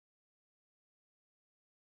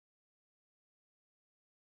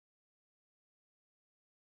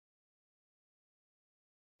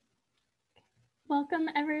Welcome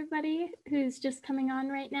everybody who's just coming on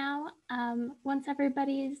right now. Once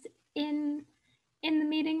everybody's in the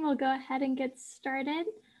meeting, we'll go ahead and get started.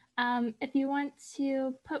 If you want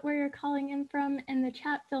to put where you're calling in from in the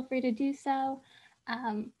chat, feel free to do so.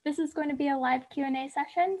 This is going to be a live Q&A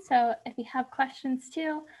session, so if you have questions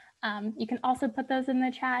too, you can also put those in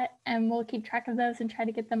the chat and we'll keep track of those and try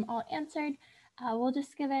to get them all answered. We'll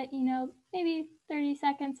just give it, maybe 30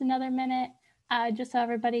 seconds, another minute, just so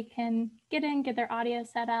everybody can get in, get their audio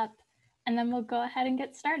set up, and then we'll go ahead and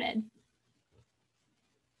get started.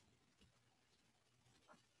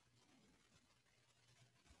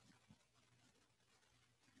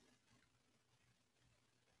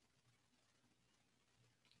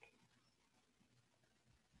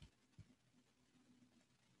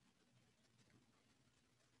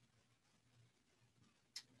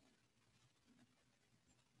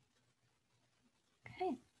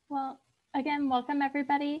 Okay, well, again, welcome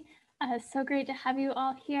everybody. So great to have you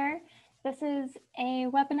all here. This is a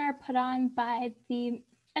webinar put on by the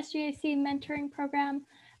SGAC Mentoring Program.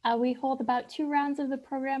 We hold about 2 rounds of the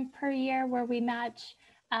program per year where we match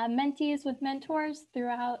mentees with mentors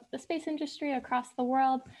throughout the space industry across the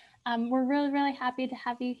world. We're really happy to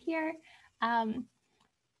have you here.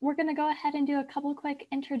 We're going to go ahead and do a couple quick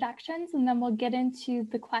introductions and then we'll get into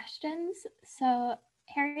the questions. So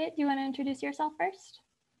Harriet, do you want to introduce yourself first?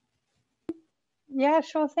 Yeah,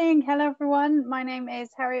 sure thing. Hello, everyone. My name is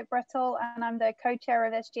Harriet Brettel, and I'm the co-chair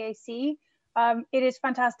of SGAC. It is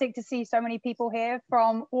fantastic to see so many people here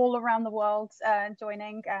from all around the world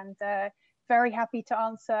joining, and very happy to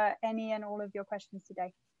answer any and all of your questions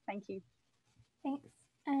today. Thank you. Thanks.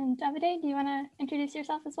 And Davide, do you want to introduce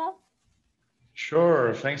yourself as well?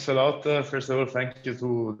 Sure, thanks a lot. First of all, thank you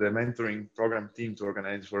to the mentoring program team for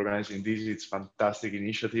organizing this. It's a fantastic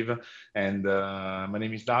initiative. And my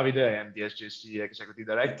name is Davide. I am the SGAC Executive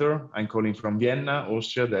Director. I'm calling from Vienna,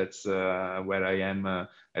 Austria. That's where I am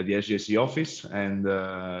at the SGAC office. And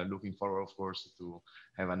looking forward, of course, to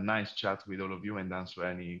have a nice chat with all of you and answer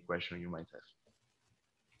any question you might have.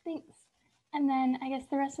 Thanks. And then I guess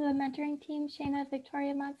the rest of the mentoring team, Shana,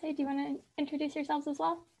 Victoria, Matse, do you want to introduce yourselves as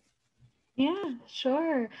well? Yeah,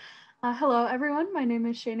 sure. Hello, everyone. My name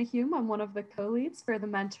is Shana Hume. I'm one of the co-leads for the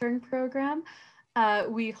mentoring program.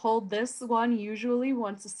 We hold this one usually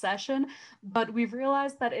once a session, but we've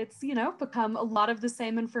realized that it's, become a lot of the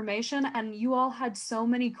same information, and you all had so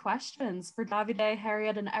many questions for Davide,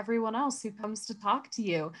 Harriet, and everyone else who comes to talk to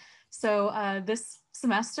you. So this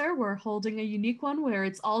semester, we're holding a unique one where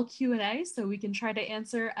it's all Q&A, so we can try to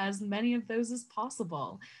answer as many of those as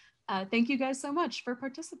possible. Thank you guys so much for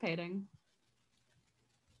participating.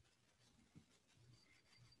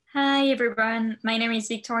 Hi everyone, my name is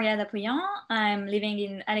Victoria Dapuyan. I'm living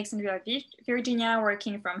in Alexandria, Virginia,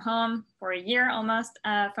 working from home for a year almost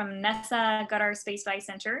from NASA Goddard Space Flight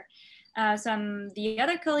Center. So I'm the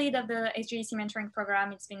other co-lead of the SGAC Mentoring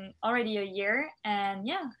Program. It's been already a year, and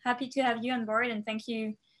yeah, happy to have you on board, and thank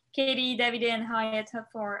you Katie, Davide, and Harriet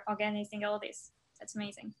for organizing all this. That's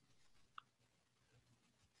amazing.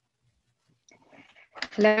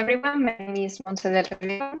 Hello everyone, my name is Montse del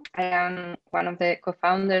Rio. I am one of the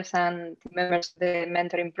co-founders and team members of the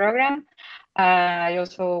mentoring program. I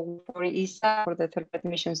also work for ESA, for the Third Party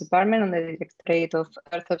Missions Department on the Directorate of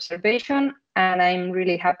Earth Observation, and I'm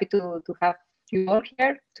really happy to have you all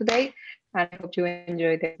here today, and I hope you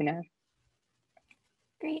enjoy the webinar.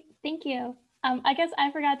 Great, thank you. I guess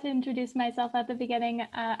I forgot to introduce myself at the beginning.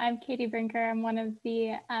 I'm Katie Brinker. I'm one of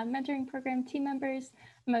the mentoring program team members.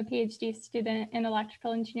 I'm a PhD student in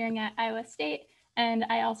electrical engineering at Iowa State, and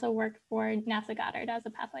I also work for NASA Goddard as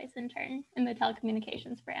a Pathways intern in the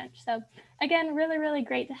telecommunications branch. So again, really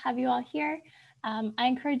great to have you all here. I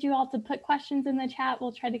encourage you all to put questions in the chat.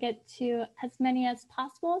 We'll try to get to as many as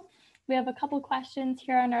possible. We have a couple questions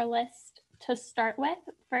here on our list to start with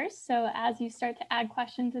first. So as you start to add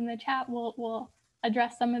questions in the chat, we'll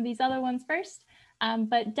address some of these other ones first,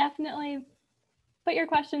 but definitely put your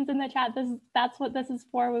questions in the chat. That's what this is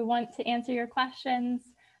for. We want to answer your questions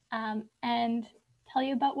and tell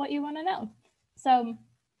you about what you want to know. So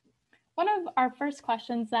one of our first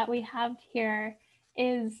questions that we have here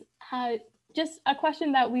is just a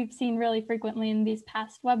question that we've seen really frequently in these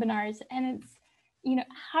past webinars, and it's,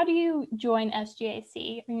 how do you join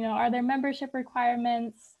SGAC? Are there membership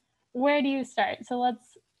requirements? Where do you start? So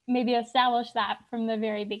let's maybe establish that from the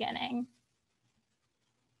very beginning.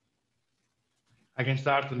 I can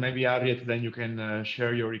start, maybe Harriet, then you can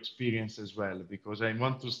share your experience as well, because I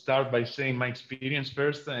want to start by saying my experience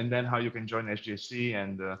first, and then how you can join SGAC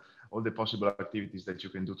and all the possible activities that you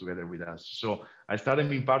can do together with us. So I started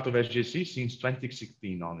being part of SGAC since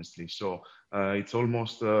 2016, honestly. So it's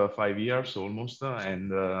almost 5 years, almost,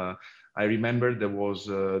 and I remember there was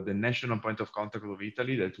the national point of contact of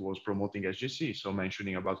Italy that was promoting SGAC, so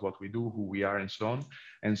mentioning about what we do, who we are, and so on.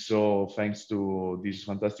 And so thanks to this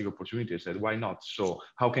fantastic opportunity, I said, why not? So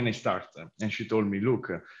how can I start? And she told me,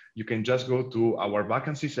 look, you can just go to our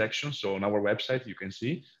vacancy section. So on our website, you can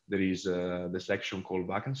see there is the section called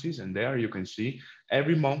vacancies, and there you can see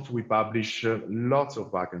every month we publish lots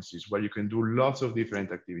of vacancies where you can do lots of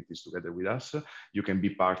different activities together with us. You can be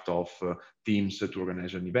part of teams to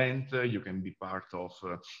organize an event. You can be part of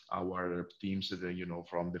our teams,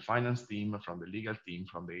 from the finance team, from the legal team,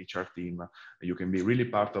 from the HR team. You can be really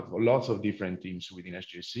part of lots of different teams within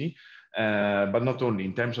SGAC. But not only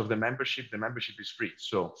in terms of the membership is free.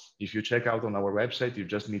 So if you check out on our website, you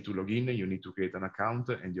just need to log in, you need to create an account,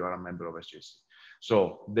 and you are a member of SGAC.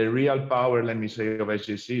 So the real power, let me say, of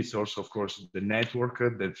SGAC is also, of course, the network,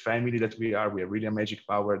 the family that we are. We are really a magic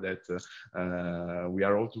power that we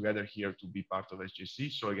are all together here to be part of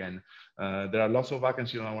SGAC. So again, there are lots of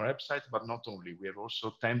vacancies on our website, but not only. We have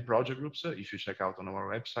also 10 project groups. If you check out on our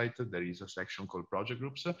website, there is a section called project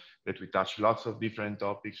groups that we touch lots of different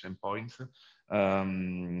topics and points,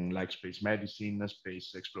 like space medicine,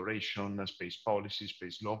 space exploration, space policy,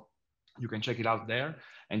 space law. You can check it out there,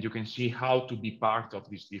 and you can see how to be part of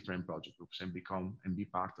these different project groups and be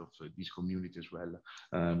part of this community as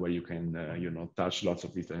well, where you can touch lots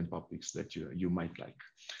of different topics that you might like.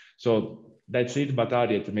 So that's it. But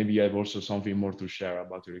Harriet, maybe you have also something more to share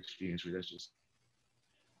about your experience with SGAC.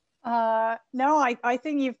 No, I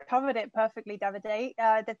think you've covered it perfectly, Davide.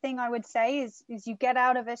 The thing I would say is you get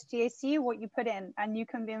out of SGAC what you put in, and you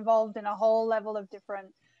can be involved in a whole level of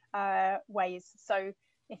different ways. So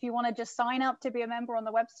if you want to just sign up to be a member on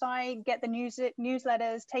the website, get the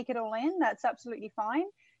newsletters, take it all in, that's absolutely fine.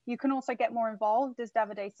 You can also get more involved, as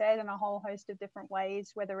Davide said, in a whole host of different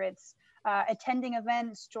ways, whether it's attending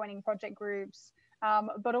events, joining project groups,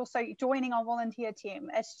 but also joining our volunteer team.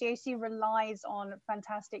 SGAC relies on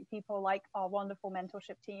fantastic people like our wonderful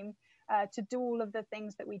mentorship team to do all of the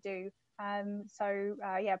things that we do. So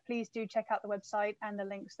yeah, please do check out the website and the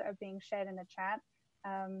links that are being shared in the chat.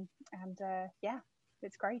 Yeah,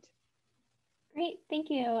 it's great. Great, thank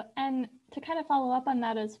you. And to kind of follow up on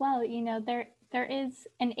that as well, there is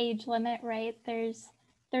an age limit, right? There's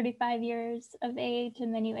 35 years of age,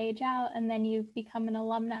 and then you age out, and then you become an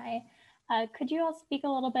alumni. Could you all speak a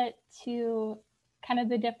little bit to kind of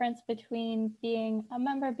the difference between being a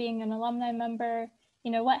member, being an alumni member?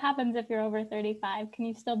 What happens if you're over 35? Can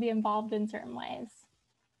you still be involved in certain ways?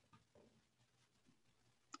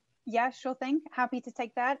 Yeah, sure thing. Happy to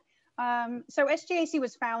take that. So SGAC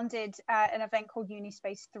was founded at an event called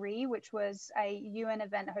Unispace 3, which was a UN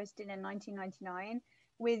event hosted in 1999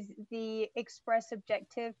 with the express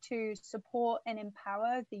objective to support and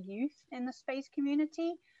empower the youth in the space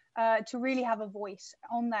community to really have a voice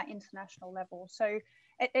on that international level. So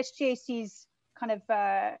SGAC's kind of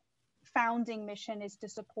founding mission is to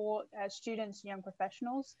support students and young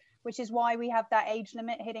professionals, which is why we have that age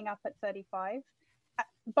limit hitting up at 35.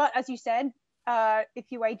 But as you said,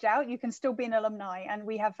 if you age out, you can still be an alumni, and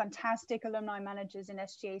we have fantastic alumni managers in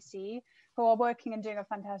SGAC who are working and doing a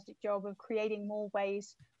fantastic job of creating more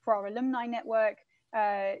ways for our alumni network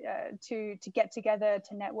to get together,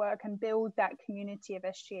 to network and build that community of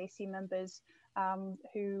SGAC members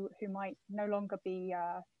who might no longer be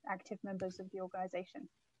active members of the organization.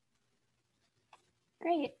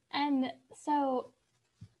 Great. And so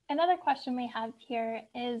another question we have here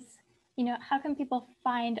is, how can people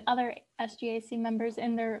find other SGAC members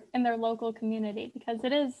in their local community? Because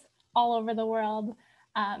it is all over the world.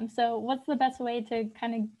 So what's the best way to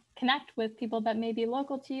kind of connect with people that may be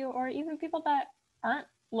local to you, or even people that aren't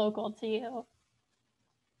local to you?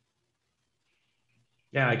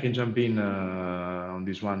 Yeah, I can jump in on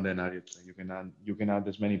this one then, Harriet. You can add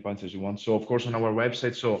as many points as you want. So of course on our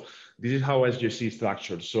website, so this is how SGAC is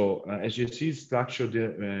structured. So SGAC is structured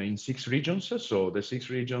in 6 regions. So the 6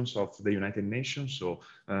 regions of the United Nations, so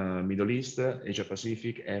Middle East, Asia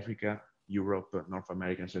Pacific, Africa, Europe, North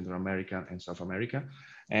America, Central America, and South America.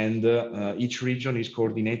 And each region is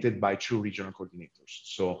coordinated by 2 regional coordinators.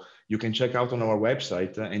 So you can check out on our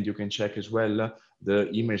website, and you can check as well the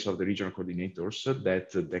emails of the regional coordinators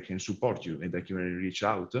that can support you and that you can reach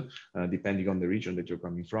out depending on the region that you're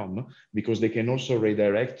coming from, because they can also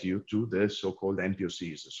redirect you to the so-called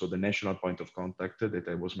NPOCs, so the national point of contact that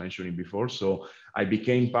I was mentioning before. So I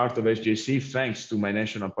became part of SGAC thanks to my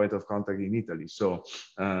national point of contact in Italy. So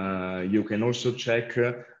you can also check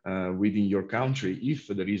within your country, if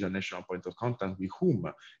there is a national point of contact with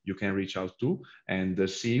whom you can reach out to, and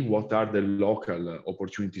see what are the local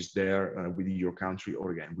opportunities there within your country,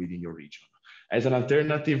 or again, within your region. As an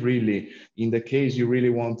alternative, really, in the case you really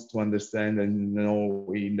want to understand and know,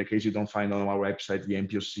 in the case you don't find on our website the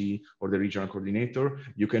MPOC or the regional coordinator,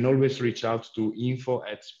 you can always reach out to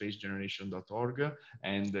info@spacegeneration.org,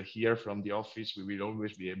 and here from the office, we will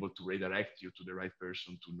always be able to redirect you to the right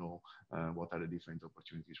person to know what are the different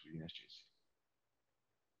opportunities within SGAC.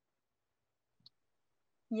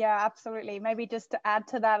 Yeah, absolutely. Maybe just to add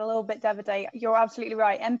to that a little bit, Davide, you're absolutely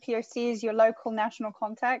right. MPOCs, your local national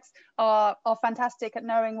contacts, are fantastic at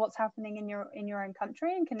knowing what's happening in your own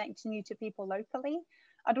country and connecting you to people locally.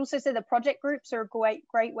 I'd also say the project groups are a great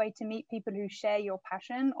way to meet people who share your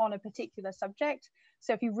passion on a particular subject.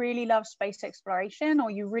 So if you really love space exploration,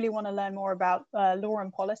 or you really want to learn more about law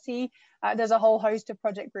and policy, there's a whole host of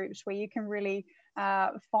project groups where you can really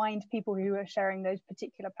find people who are sharing those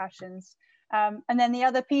particular passions. And then the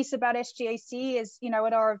other piece about SGAC is, you know,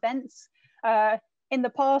 at our events, in the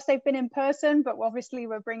past, they've been in person, but obviously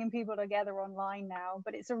we're bringing people together online now.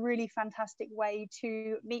 But it's a really fantastic way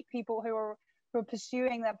to meet people who are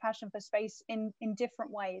pursuing their passion for space in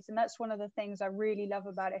different ways. And that's one of the things I really love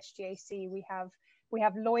about SGAC. We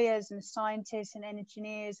have lawyers and scientists and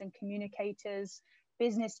engineers and communicators,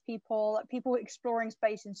 business people exploring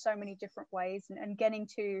space in so many different ways, and getting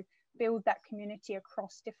to build that community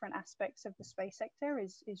across different aspects of the space sector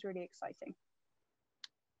is really exciting.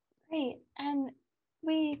 Great. And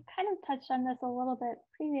we kind of touched on this a little bit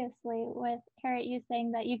previously with Harriet, you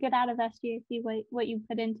saying that you get out of SGAC what you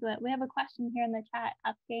put into it. We have a question here in the chat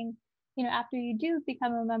asking, you know, after you do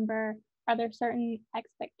become a member, are there certain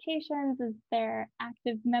expectations? Is there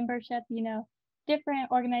active membership? You know, different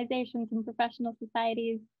organizations and professional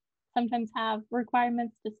societies sometimes have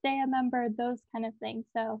requirements to stay a member, those kind of things.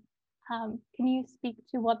 So can you speak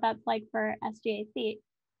to what that's like for SGAC?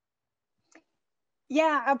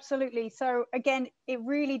 Yeah, absolutely. So again, it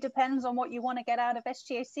really depends on what you want to get out of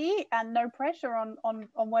SGAC, and no pressure on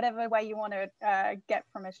whatever way you want to get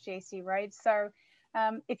from SGAC, right? So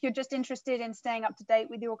if you're just interested in staying up to date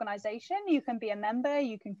with the organization, you can be a member,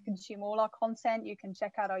 you can consume all our content, you can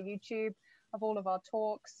check out our YouTube of all of our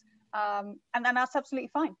talks. And then that's absolutely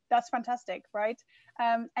fine. That's fantastic, right?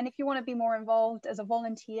 And if you want to be more involved as a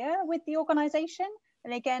volunteer with the organization,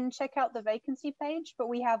 and again, check out the vacancy page, but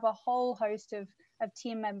we have a whole host of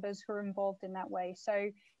team members who are involved in that way.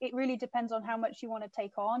 So it really depends on how much you want to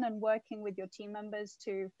take on, and working with your team members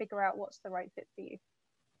to figure out what's the right fit for you.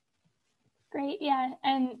 Great, yeah.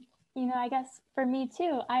 And, you know, I guess for me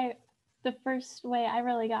too, the first way I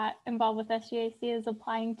really got involved with SGAC is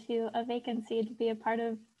applying to a vacancy to be a part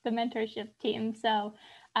of the mentorship team. So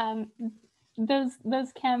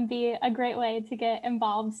those can be a great way to get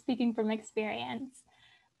involved, speaking from experience.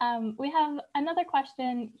 We have another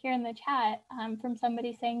question here in the chat from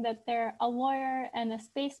somebody saying that they're a lawyer and a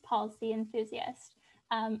space policy enthusiast.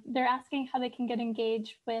 They're asking how they can get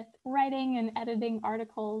engaged with writing and editing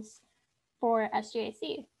articles for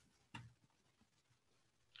SGAC.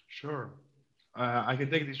 Sure. I can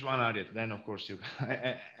take this one, Harriet. Then, of course, you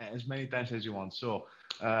as many times as you want. So,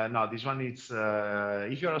 no, this one is,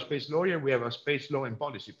 if you're a space lawyer, we have a space law and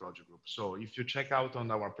policy project group. So if you check out on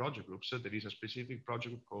our project groups, there is a specific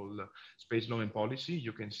project group called Space Law and Policy.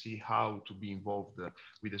 You can see how to be involved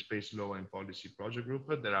with the Space Law and Policy project group.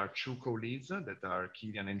 There are two co-leads that are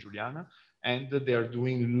Kilian and Juliana, and they are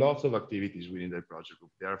doing lots of activities within their project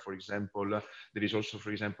group. There are, for example, there is also, for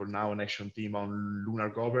example, now an action team on lunar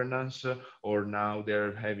governance, or now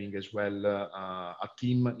they're having as well a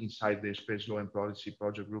team inside the Space Law and Policy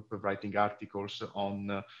project group writing articles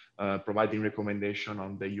on providing recommendation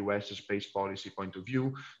on the US space policy point of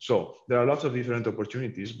view. So there are lots of different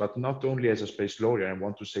opportunities, but not only as a space lawyer. I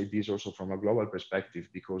want to say this also from a global perspective,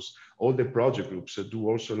 because all the project groups do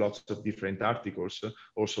also lots of different articles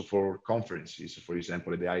also for conferences, for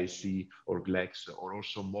example, at the IAC or GLEX, or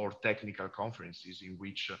also more technical conferences in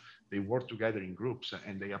which they work together in groups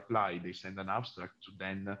and they apply, they send an abstract to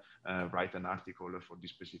then write an article for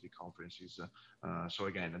these specific conferences. So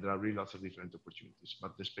again, there are really lots of different opportunities,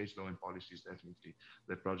 but the Space Law and Policy is definitely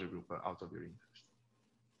the project group out of your interest.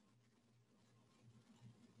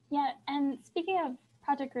 Yeah, and speaking of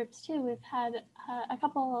project groups too, we've had a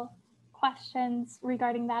couple questions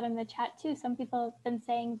regarding that in the chat too. Some people have been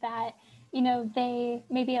saying that, you know, they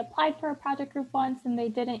maybe applied for a project group once and they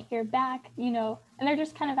didn't hear back, you know, and they're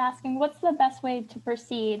just kind of asking, what's the best way to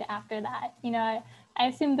proceed after that? You know, I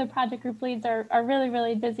assume the project group leads are really,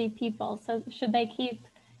 really busy people. So should they keep,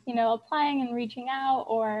 you know, applying and reaching out,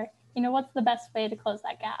 or, you know, what's the best way to close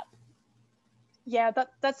that gap? Yeah,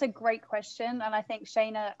 that's a great question, and I think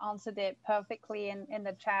Shayna answered it perfectly in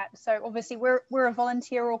the chat. So obviously we're a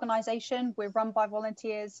volunteer organization. We're run by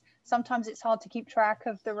volunteers. Sometimes it's hard to keep track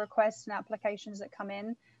of the requests and applications that come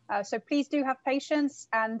in. So please do have patience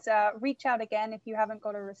and reach out again if you haven't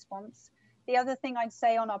got a response. The other thing I'd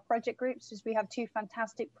say on our project groups is we have 2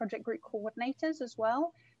 fantastic project group coordinators as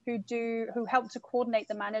well, who help to coordinate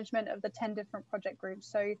the management of the 10 different project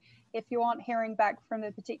groups. So if you aren't hearing back from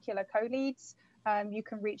the particular co-leads, you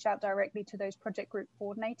can reach out directly to those project group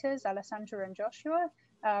coordinators, Alessandra and Joshua,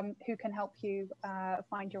 who can help you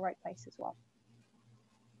find your right place as well.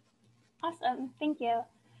 Awesome, thank you.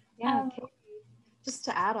 Yeah, just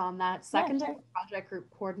to add on that, secondary project group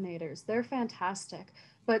coordinators, they're fantastic.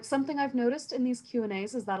 But something I've noticed in these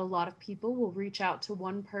Q&As is that a lot of people will reach out to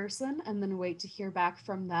one person and then wait to hear back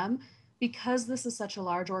from them. Because this is such a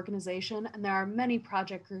large organization and there are many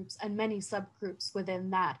project groups and many subgroups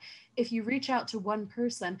within that, if you reach out to one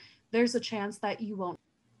person, there's a chance that you won't.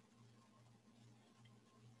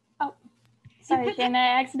 Oh, sorry, Shayna,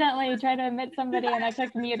 I accidentally tried to admit somebody and I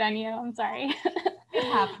clicked mute on you. I'm sorry.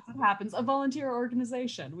 It happens. A volunteer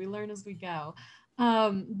organization. We learn as we go.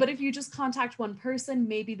 But if you just contact one person,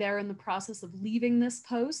 maybe they're in the process of leaving this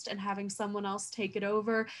post and having someone else take it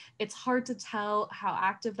over. It's hard to tell how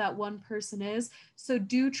active that one person is. So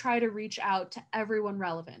do try to reach out to everyone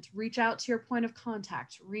relevant. Reach out to your point of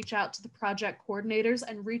contact, reach out to the project coordinators,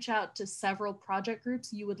 and reach out to several project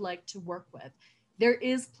groups you would like to work with. There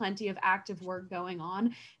is plenty of active work going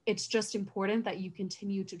on. It's just important that you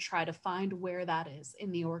continue to try to find where that is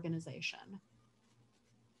in the organization.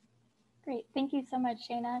 Great, thank you so much,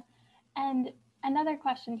 Shayna. And another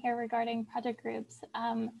question here regarding project groups.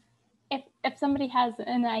 If somebody has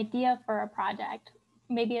an idea for a project,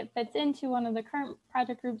 maybe it fits into one of the current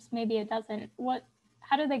project groups, maybe it doesn't.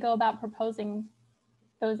 How do they go about proposing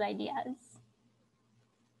those ideas?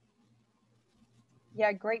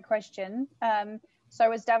 Yeah, great question.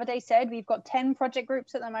 So as Davide said, we've got 10 project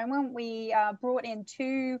groups at the moment. We brought in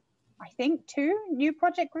two new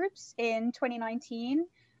project groups in 2019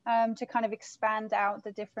 to kind of expand out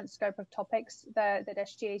the different scope of topics that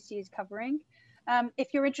SGAC is covering.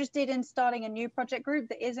 If you're interested in starting a new project group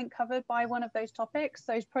that isn't covered by one of those topics,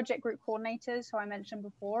 those project group coordinators who I mentioned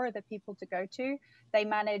before are the people to go to. They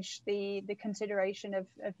manage the consideration of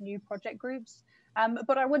new project groups.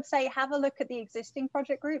 But I would say have a look at the existing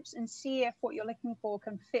project groups and see if what you're looking for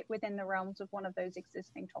can fit within the realms of one of those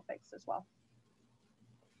existing topics as well.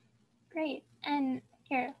 Great. And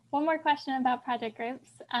here, one more question about project groups.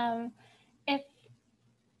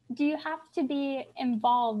 Do you have to be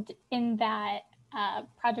involved in that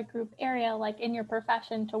project group area, like in your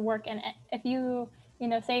profession, to work in it? If you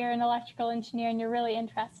say you're an electrical engineer and you're really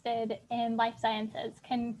interested in life sciences,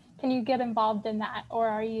 can you get involved in that, or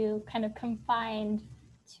are you kind of confined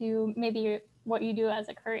to maybe what you do as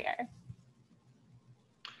a career?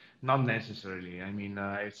 Not necessarily. I mean,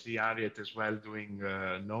 I see Harriet as well doing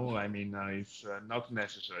no. I mean, it's not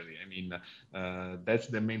necessarily. I mean, that's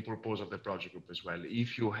the main purpose of the project group as well.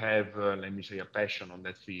 If you have, let me say, a passion on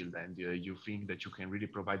that field and you think that you can really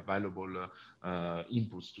provide valuable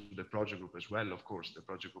inputs to the project group as well, of course, the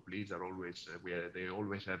project group leads are always, they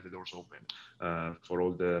always have the doors open for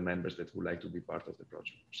all the members that would like to be part of the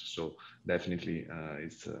project. So definitely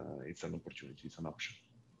it's an opportunity, it's an option.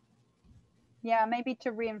 Yeah, maybe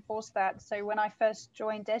to reinforce that. So when I first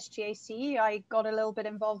joined SGAC, I got a little bit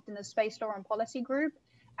involved in the space law and policy group.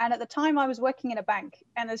 And at the time I was working in a bank.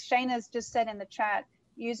 And as Shayna's just said in the chat,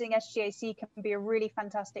 using SGAC can be a really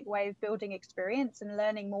fantastic way of building experience and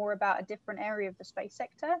learning more about a different area of the space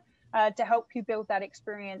sector to help you build that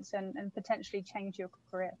experience and potentially change your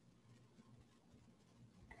career.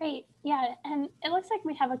 Great, yeah, and it looks like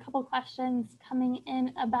we have a couple questions coming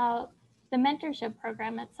in about the mentorship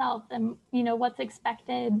program itself and what's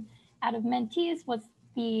expected out of mentees, what's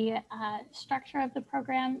the structure of the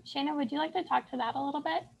program. Shayna, would you like to talk to that a little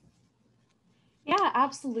bit? Yeah,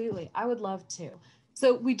 absolutely. I would love to.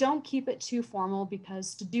 So we don't keep it too formal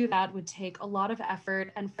because to do that would take a lot of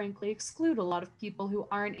effort and frankly exclude a lot of people who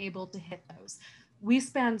aren't able to hit those. We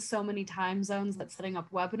span so many time zones that setting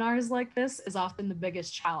up webinars like this is often the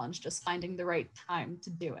biggest challenge, just finding the right time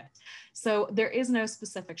to do it. So there is no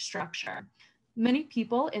specific structure. Many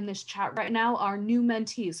people in this chat right now are new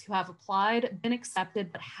mentees who have applied, been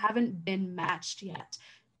accepted, but haven't been matched yet.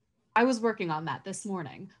 I was working on that this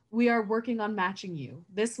morning. We are working on matching you.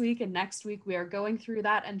 This week and next week, we are going through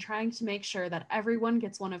that and trying to make sure that everyone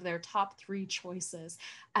gets one of their top 3 choices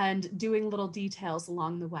and doing little details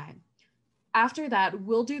along the way. After that,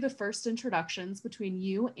 we'll do the first introductions between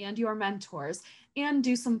you and your mentors and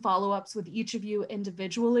do some follow-ups with each of you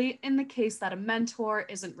individually in the case that a mentor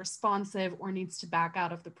isn't responsive or needs to back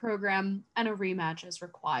out of the program and a rematch is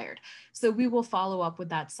required. So we will follow up with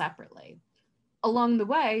that separately. Along the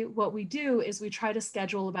way, what we do is we try to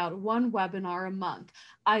schedule about one webinar a month,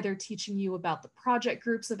 either teaching you about the project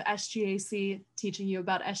groups of SGAC, teaching you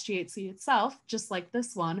about SGAC itself, just like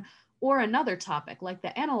this one, or another topic like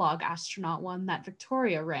the analog astronaut one that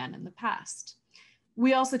Victoria ran in the past.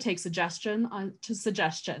 We also take suggestions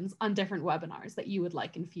on different webinars that you would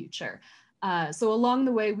like in future. So along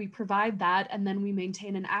the way, we provide that, and then we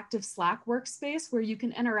maintain an active Slack workspace where you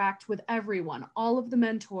can interact with everyone, all of the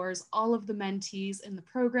mentors, all of the mentees in the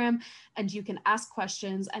program, and you can ask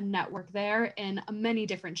questions and network there in many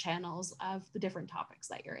different channels of the different topics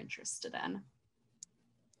that you're interested in.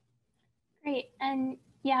 Great. And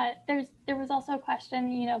yeah, there was also a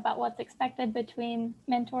question, about what's expected between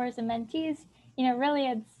mentors and mentees.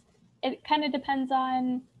 Really it kind of depends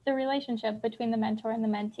on the relationship between the mentor and the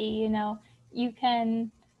mentee.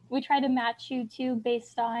 We try to match you to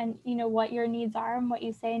based on, what your needs are and what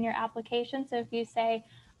you say in your application. So if you say,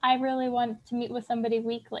 I really want to meet with somebody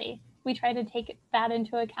weekly, we try to take that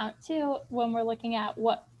into account too when we're looking at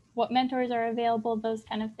what mentors are available, those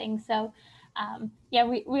kind of things. So yeah,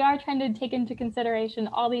 we are trying to take into consideration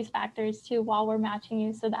all these factors too while we're matching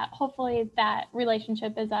you, so that hopefully that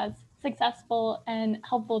relationship is as successful and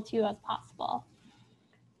helpful to you as possible.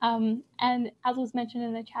 And as was mentioned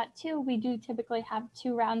in the chat too, we do typically have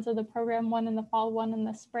 2 rounds of the program, one in the fall, one in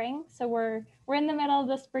the spring. So we're in the middle of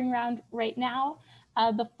the spring round right now.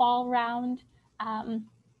 The fall round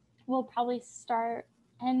will probably start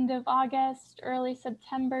end of August, early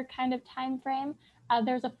September kind of time frame.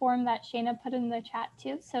 There's a form that Shayna put in the chat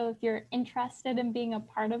too. So if you're interested in being a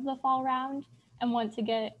part of the fall round and want to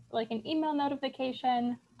get like an email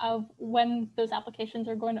notification of when those applications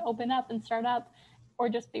are going to open up and start up, or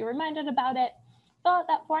just be reminded about it, fill out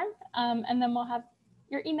that form, and then we'll have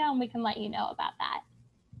your email and we can let you know about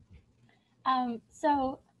that.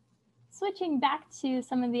 So switching back to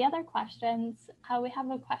some of the other questions, we have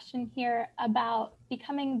a question here about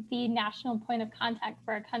becoming the national point of contact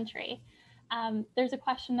for a country. There's a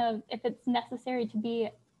question of if it's necessary to be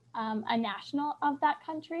a national of that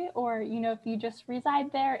country, or if you just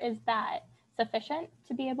reside there, is that sufficient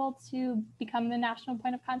to be able to become the national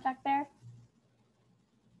point of contact there?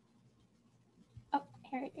 Oh,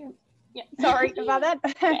 here, yeah. Sorry about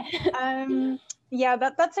that. Yeah,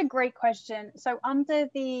 that's a great question. So under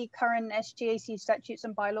the current SGAC statutes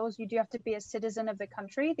and bylaws, you do have to be a citizen of the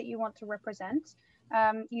country that you want to represent.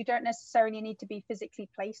 You don't necessarily need to be physically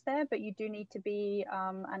placed there, but you do need to be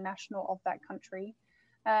a national of that country.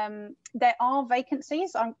 There are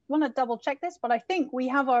vacancies. I want to double check this, but I think we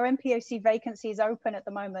have our MPOC vacancies open at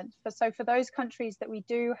the moment. So for those countries that we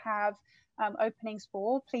do have openings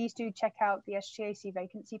for, please do check out the SGAC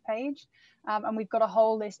vacancy page. And we've got a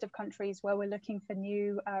whole list of countries where we're looking for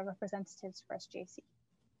new representatives for SGAC.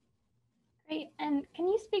 Great. And can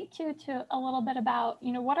you speak to a little bit about,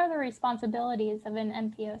 what are the responsibilities of an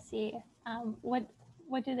MPOC?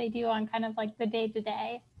 What do they do on kind of like the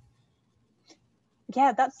day-to-day?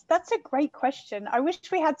 Yeah, that's a great question. I wish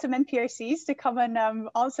we had some MPOCs to come and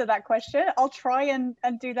answer that question. I'll try and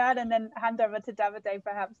do that, and then hand over to Davide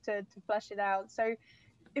perhaps to flesh it out. So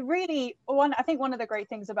it really, I think one of the great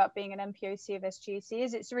things about being an MPOC of SGAC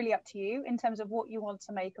is it's really up to you in terms of what you want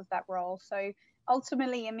to make of that role. So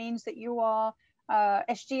ultimately it means that you are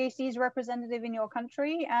SGAC's representative in your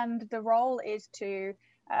country, and the role is to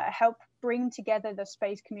help bring together the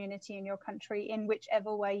space community in your country in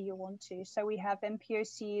whichever way you want to. So we have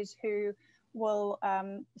MPOCs who will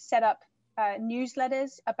set up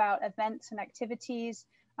newsletters about events and activities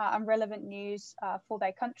and relevant news for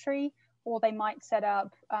their country, or they might set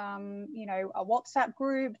up a WhatsApp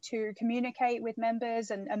group to communicate with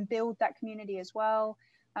members and build that community as well.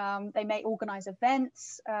 They may organize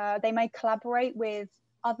events, they may collaborate with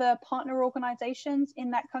other partner organizations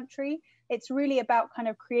in that country. It's really about kind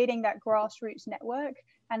of creating that grassroots network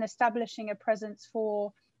and establishing a presence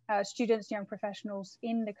for students, young professionals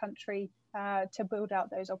in the country to build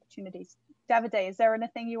out those opportunities. Davide, is there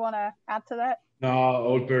anything you want to add to that? No,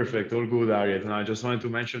 all perfect, all good, Harriet. And I just wanted to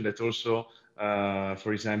mention that also,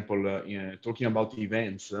 for example, talking about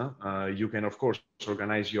events, you can, of course,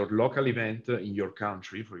 organize your local event in your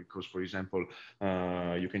country, because, for example,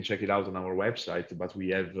 you can check it out on our website, but we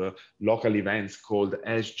have local events called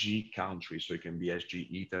SG country. So it can be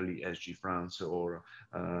SG Italy, SG France, or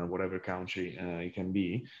whatever country it can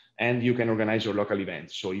be. and you can organize your local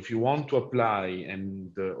event. So if you want to apply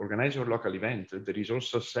and organize your local event, there is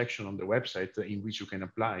also a section on the website in which you can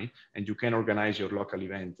apply and you can organize your local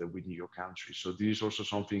event within your country. So this is also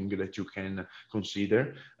something that you can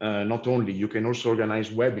consider. Not only, you can also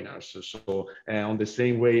organize webinars. So on the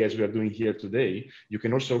same way as we are doing here today, you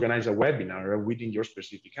can also organize a webinar within your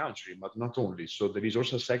specific country, but not only. So there is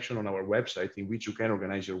also a section on our website in which you can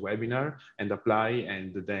organize your webinar and apply,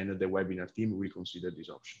 and then the webinar team will consider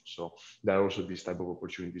this option. So there are also these type of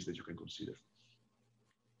opportunities that you can consider.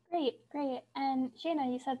 Great, great. And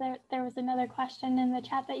Shayna, you said that there was another question in the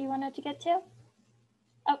chat that you wanted to get to.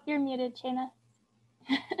 Oh, you're muted, Shayna.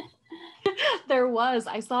 There was.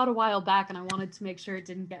 I saw it a while back and I wanted to make sure it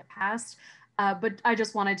didn't get passed. But I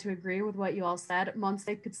just wanted to agree with what you all said.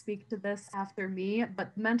 Montse could speak to this after me,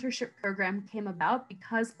 but the mentorship program came about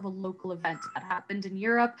because of a local event that happened in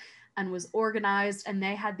Europe and was organized, and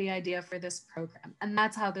they had the idea for this program. And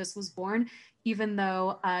that's how this was born, even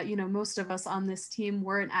though, you know, most of us on this team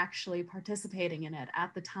weren't actually participating in it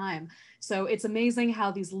at the time. So it's amazing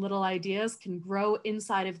how these little ideas can grow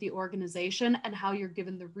inside of the organization and how you're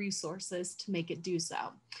given the resources to make it do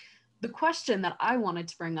so. The question that I wanted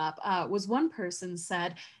to bring up was, one person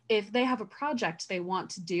said if they have a project they want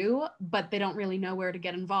to do, but they don't really know where to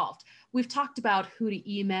get involved. We've talked about who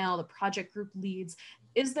to email, the project group leads.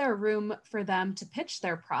 Is there room for them to pitch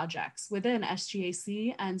their projects within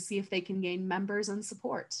SGAC and see if they can gain members and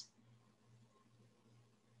support?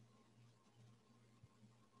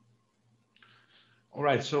 All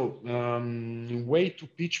right, so way to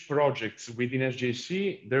pitch projects within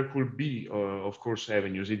SGAC, there could be, of course,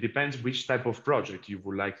 avenues. It depends which type of project you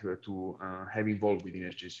would like to have involved within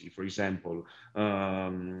SGAC. For example,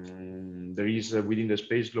 there is within the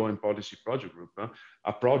Space Law and Policy Project Group,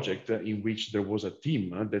 a project in which there was a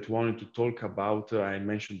team that wanted to talk about, I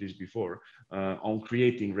mentioned this before, on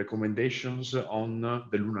creating recommendations on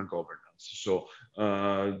the lunar governance. So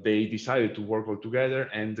they decided to work all together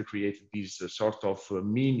and create this sort of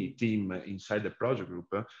mini team inside the project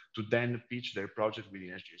group to then pitch their project within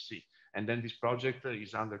SGAC. And then this project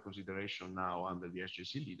is under consideration now under the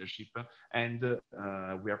SGAC leadership, and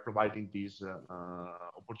we are providing this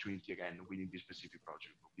opportunity again within this specific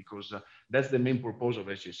project group, because that's the main purpose of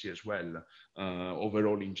SGAC as well,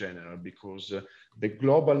 overall in general, because the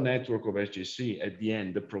global network of SGAC at the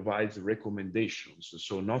end provides recommendations.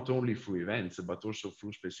 So not only through events, but also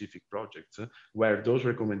through specific projects, where those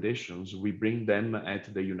recommendations, we bring them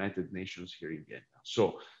at the United Nations here in Vienna.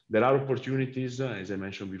 So there are opportunities, as I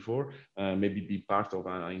mentioned before, maybe be part of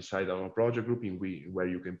inside our project group where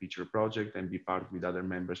you can pitch your project and be part with other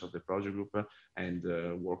members of the project group and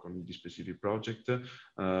work on this specific project.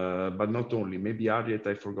 But not only, maybe Harriet,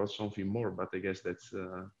 I forgot something more, but I guess that's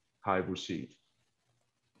how I would see it.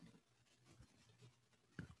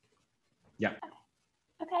 Yeah.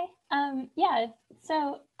 Okay. Yeah.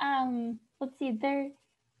 So let's see. There,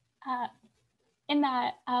 in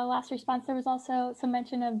that last response, there was also some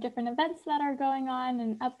mention of different events that are going on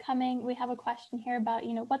and upcoming. We have a question here about,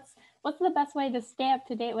 you know, what's the best way to stay up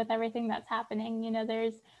to date with everything that's happening? You know,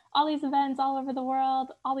 there's all these events all over the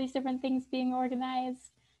world, all these different things being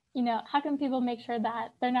organized. You know, how can people make sure that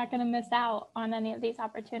they're not going to miss out on any of these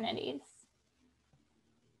opportunities?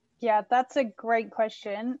 Yeah, that's a great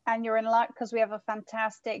question. And you're in luck because we have a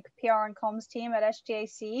fantastic PR and comms team at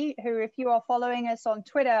SGAC who, if you are following us on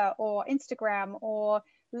Twitter or Instagram or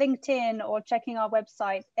LinkedIn or checking our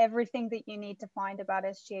website, everything that you need to find about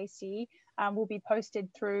SGAC will be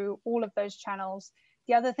posted through all of those channels.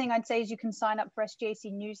 The other thing I'd say is you can sign up for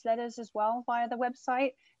SGAC newsletters as well via the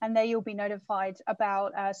website, and there you'll be notified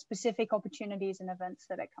about specific opportunities and events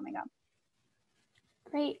that are coming up.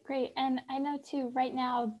 Great, great. And I know too, right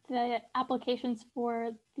now, the applications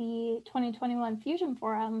for the 2021 Fusion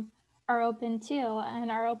Forum are open too,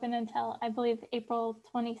 and are open until, I believe, April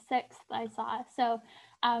 26th, I saw. So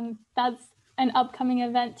that's an upcoming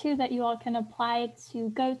event too that you all can apply to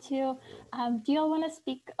go to. Do you all want to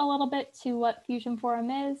speak a little bit to what Fusion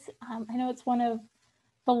Forum is? I know it's one of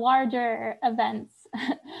the larger events,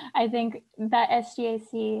 I think, that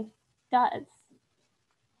SGAC does.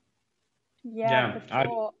 Yeah, for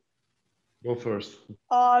sure. Go first.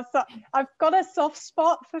 So I've got a soft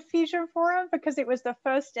spot for Fusion Forum because it was the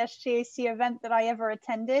first SGAC event that I ever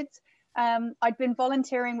attended. I'd been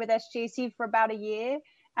volunteering with SGAC for about a year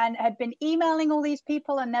and had been emailing all these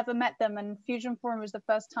people and never met them. And Fusion Forum was the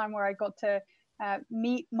first time where I got to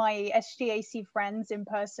meet my SGAC friends in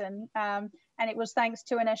person. And it was thanks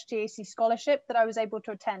to an SGAC scholarship that I was able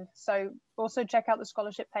to attend. So also check out the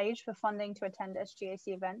scholarship page for funding to attend SGAC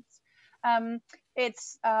events.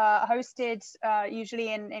 It's hosted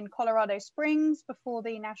usually in Colorado Springs before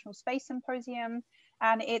the National Space Symposium.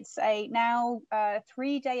 And it's a now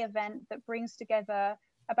 3-day event that brings together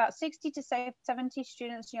about 60 to 70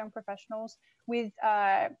 students, young professionals, with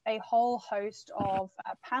a whole host of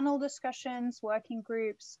panel discussions, working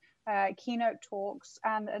groups, keynote talks,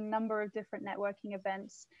 and a number of different networking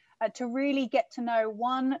events to really get to know,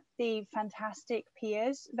 one, the fantastic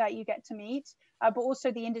peers that you get to meet, but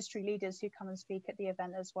also the industry leaders who come and speak at the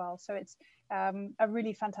event as well. So it's a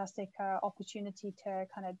really fantastic opportunity to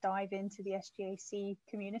kind of dive into the SGAC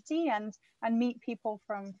community and meet people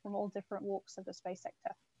from all different walks of the space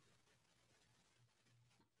sector.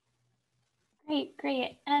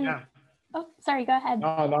 Great. And yeah. Oh, sorry, go ahead.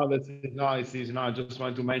 No, that's it. No, it's easy. No, I just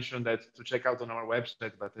want to mention that to check out on our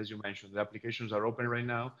website, but as you mentioned, the applications are open right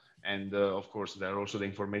now. And of course, there are also the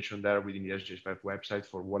information there within the SGFF website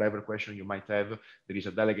for whatever question you might have. There is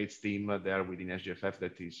a delegates team there within SGFF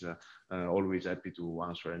that is always happy to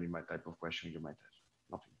answer any type of question you might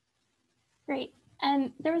have. Nothing. Great.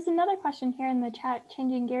 And there was another question here in the chat,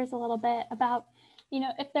 changing gears a little bit, about,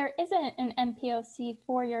 if there isn't an MPOC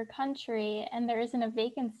for your country and there isn't a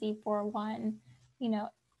vacancy for one,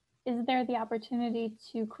 is there the opportunity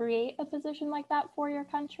to create a position like that for your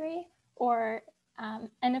country? Or,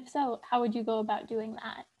 and if so, how would you go about doing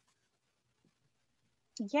that?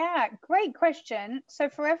 Yeah, great question. So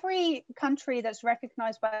for every country that's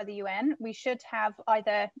recognized by the UN, we should have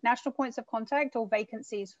either national points of contact or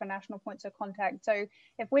vacancies for national points of contact. So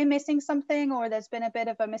if we're missing something or there's been a bit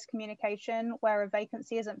of a miscommunication where a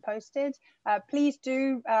vacancy isn't posted, please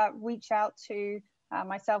do reach out to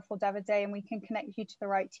myself or Davide, and we can connect you to the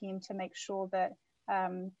right team to make sure that,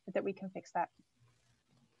 that we can fix that.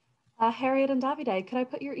 Harriet and Davide, could I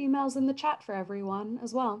put your emails in the chat for everyone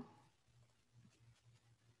as well?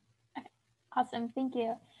 Awesome, thank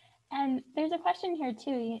you. And there's a question here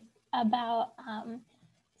too about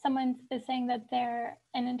someone is saying that they're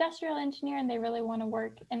an industrial engineer and they really want to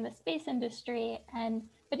work in the space industry,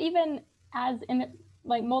 but even as in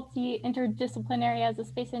like interdisciplinary as the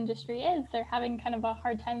space industry is, they're having kind of a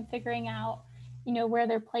hard time figuring out, where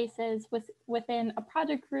their place is within a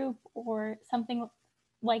project group or something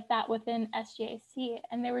like that within SGAC.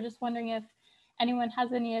 And they were just wondering if anyone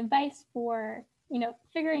has any advice for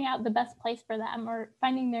figuring out the best place for them or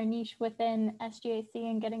finding their niche within SGAC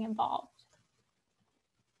and getting involved.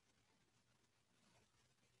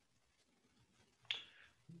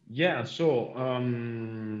 Yeah, so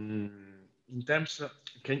in terms of,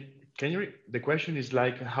 can you, the question is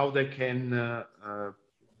like how they can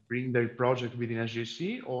bring their project within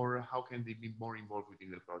SGAC, or how can they be more involved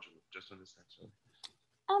within the project? Just to understand, sorry.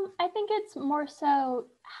 I think it's more so,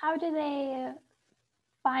 how do they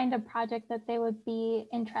find a project that they would be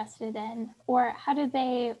interested in, or how do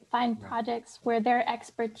they find projects where their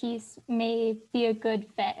expertise may be a good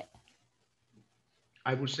fit?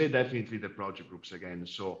 I would say definitely the project groups again.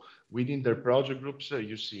 So within their project groups,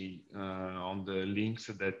 you see on the links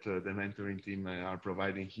that the mentoring team are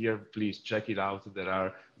providing here, please check it out. There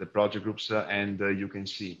are the project groups and you can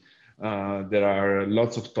see there are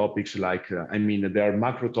lots of topics like, there are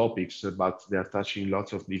macro topics, but they are touching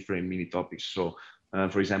lots of different mini topics. So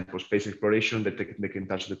for example, space exploration, that they can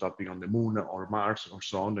touch the topic on the moon or Mars or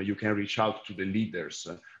so on. You can reach out to the leaders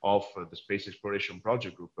of the space exploration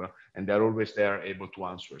project group, and they're always there able to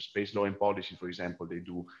answer. Space law and policy, for example, they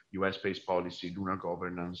do US space policy, lunar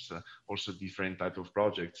governance, also different type of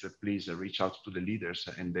projects. Please reach out to the leaders,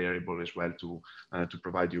 and they are able as well to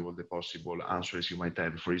provide you all the possible answers you might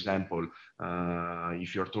have. For example,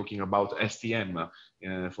 if you're talking about STM,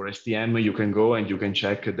 for STM, you can go and you can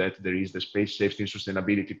check that there is the Space Safety and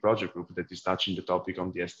Sustainability Project Group that is touching the topic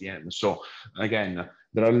on the STM. So again,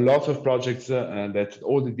 there are lots of projects that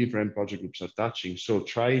all the different project groups are touching. So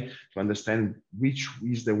try to understand which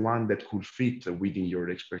is the one that could fit within your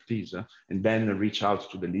expertise, and then reach out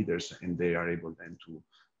to the leaders, and they are able then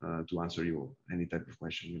to answer you any type of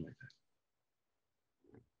question you might have.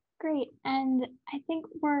 Great, and I think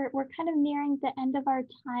we're kind of nearing the end of our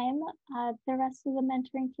time. The rest of the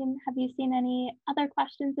mentoring team, have you seen any other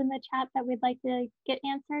questions in the chat that we'd like to get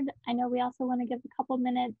answered? I know we also want to give a couple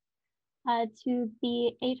minutes to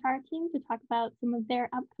the HR team to talk about some of their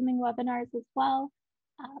upcoming webinars as well.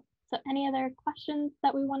 So any other questions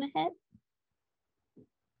that we want to hit?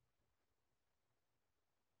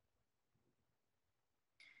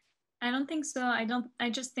 I don't think so. I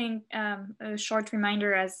just think a short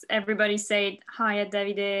reminder, as everybody said, hi at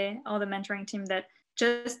Davide, all the mentoring team, that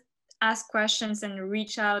just ask questions and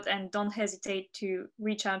reach out, and don't hesitate to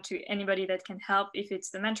reach out to anybody that can help. If it's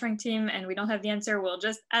the mentoring team and we don't have the answer, we'll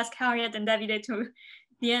just ask Harriet and Davide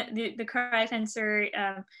the correct answer,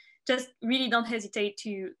 just really don't hesitate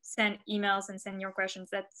to send emails and send your questions.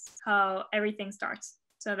 That's how everything starts.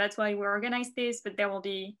 So that's why we organized this, but there will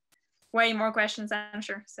be way more questions, I'm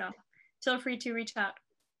sure. So feel free to reach out.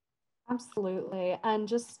 Absolutely. And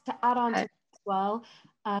just to add on to that as well,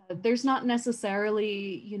 there's not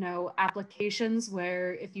necessarily, you know, applications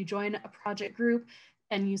where if you join a project group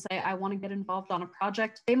and you say, I want to get involved on a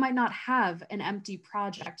project, they might not have an empty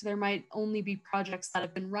project. There might only be projects that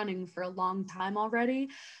have been running for a long time already.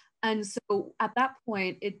 And so at that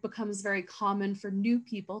point, it becomes very common for new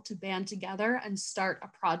people to band together and start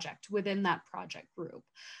a project within that project group.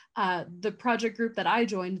 The project group that I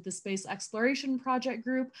joined, the Space Exploration Project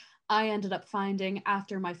Group, I ended up finding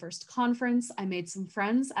after my first conference. I made some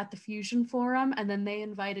friends at the Fusion Forum, and then they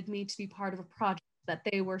invited me to be part of a project that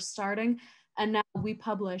they were starting. And now we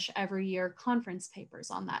publish every year conference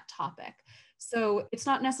papers on that topic. So it's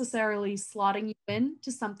not necessarily slotting you in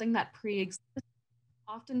to something that pre-exists.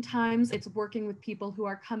 Oftentimes it's working with people who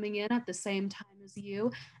are coming in at the same time as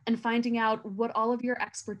you and finding out what all of your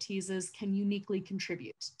expertises can uniquely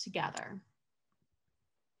contribute together.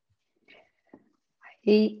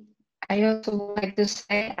 I also would like to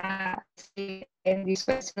say in this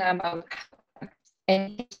question about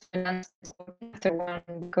any after one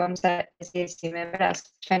becomes a SGAC member, as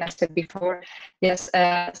China said before, just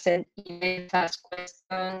send emails, ask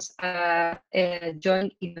questions,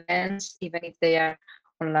 join events, even if they are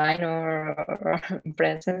online or in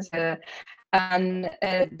presence, and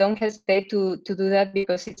don't hesitate to do that,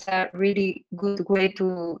 because it's a really good way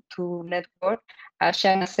to network. As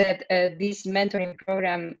Shanna said, this mentoring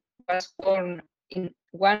program was born in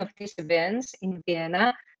one of these events in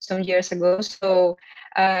Vienna some years ago. So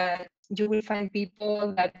you will find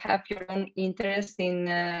people that have your own interest in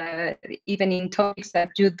even in topics that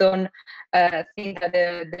you don't think that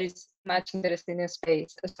there is much interest in a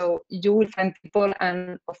space. So you will find people,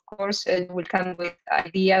 and of course you will come with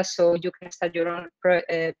ideas, so you can start your own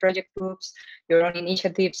project groups, your own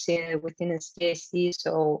initiatives within SGAC.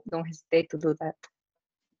 So don't hesitate to do that.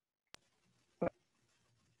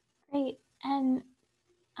 Great. And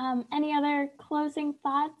any other closing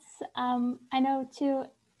thoughts? I know too,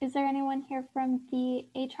 is there anyone here from the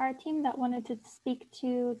HR team that wanted to speak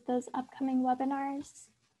to those upcoming webinars?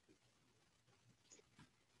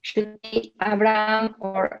 Should be Abraham,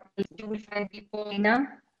 or if you will find people, Ina.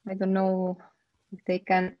 I don't know if they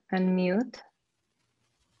can unmute.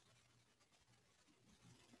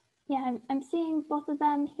 Yeah, I'm seeing both of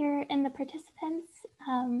them here in the participants.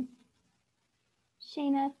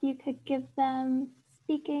 Shayna, if you could give them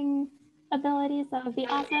speaking abilities, that would be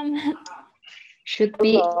awesome. Should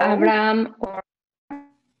be Abraham or...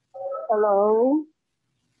 Hello.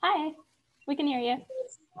 Hi, we can hear you.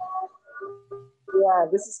 Yeah,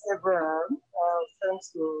 this is Abraham. Thanks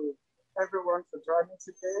to everyone for joining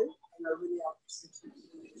today. And I really appreciate you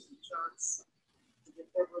giving me the chance to be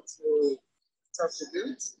able to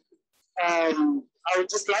contribute. I would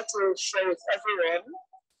just like to share with everyone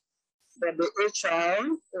that the HR,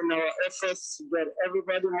 in our efforts to get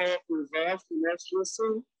everybody more involved in SGAC,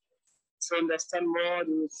 to understand more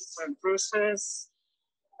the recruitment process,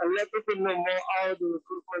 and let people know more how the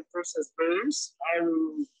recruitment process goes, how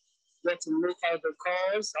we get to make out the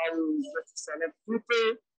calls, how we get to select people,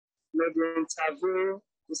 the interview,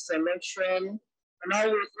 the selection, and how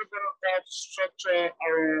we're able to help structure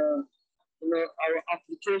our, our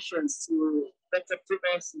applications to better put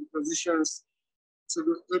us in positions to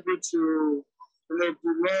be able to, be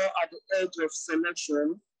more at the edge of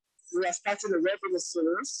selection. We are starting a revenue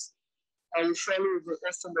series, and we surely will be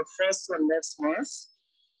hosting the first one next month.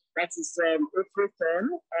 That is April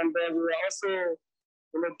 10, and then we are also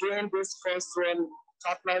doing this first one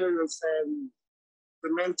partnering with the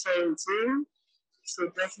mentoring team. So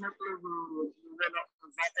definitely we want to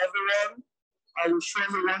invite everyone. I will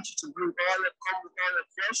surely want you to come with all your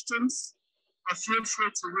questions. And feel free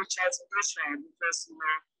to reach out to HR, because we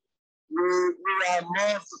are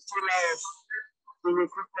more of the pillar of the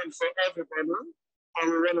recruitment for everybody, and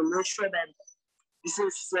we want to make sure that this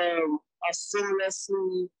is as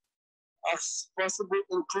seamlessly as possible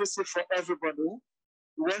inclusive for everybody.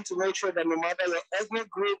 We want to make sure that no matter your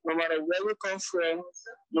ethnic group, no matter where you come from,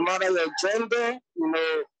 no matter your gender, you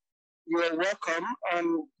are welcome and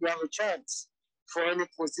you have a chance for any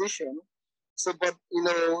position. So, but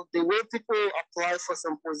the way people apply for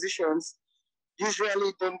some positions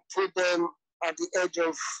usually don't put them at the edge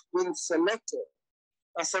of being selected.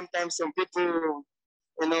 And sometimes some people,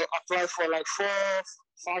 apply for like 4,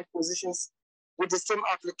 5 positions with the same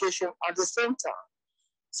application at the same time.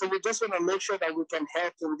 So we just want to make sure that we can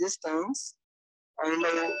help in these times. and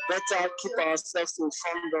better keep ourselves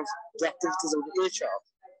informed of the activities of the HR.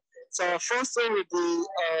 So our first day will be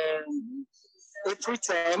April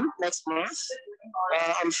 10 next month.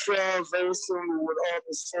 I'm sure very soon we will all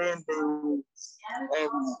be seeing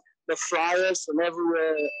the flyers from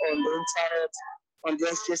everywhere on the internet, on the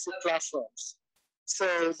SGAC platforms. So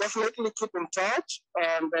definitely keep in touch,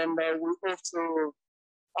 and then we hope to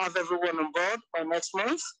have everyone on board by next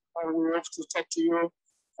month, and we hope to talk to you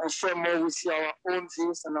and share more with you our own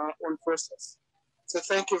views and our own process. So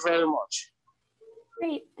thank you very much.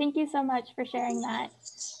 Great, thank you so much for sharing that.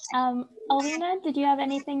 Alina, did you have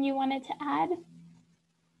anything you wanted to add?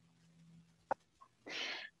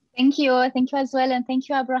 Thank you as well, and thank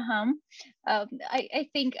you, Abraham. I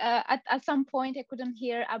think at some point I couldn't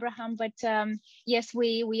hear Abraham, but yes,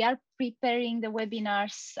 we are preparing the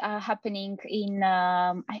webinars happening in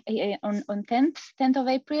on 10th of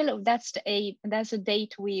April. That's a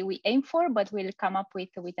date we aim for, but we'll come up with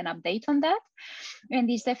an update on that. And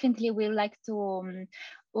this definitely we like to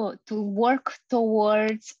work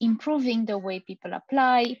towards improving the way people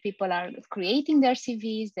apply. People are creating their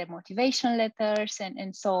CVs, their motivation letters,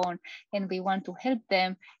 and so on. And we want to help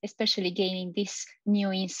them, especially gaining this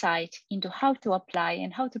new insight into how to apply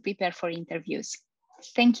and how to prepare for interviews.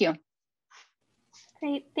 Thank you.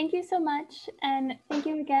 Great, thank you so much. And thank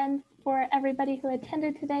you again for everybody who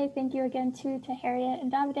attended today. Thank you again to Harriet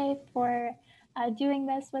and Davide for doing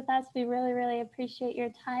this with us. We really, really appreciate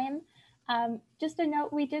your time. Just a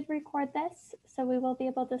note, we did record this, so we will be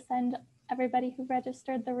able to send everybody who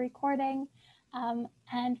registered the recording.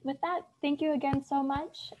 And with that, thank you again so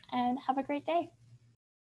much and have a great day.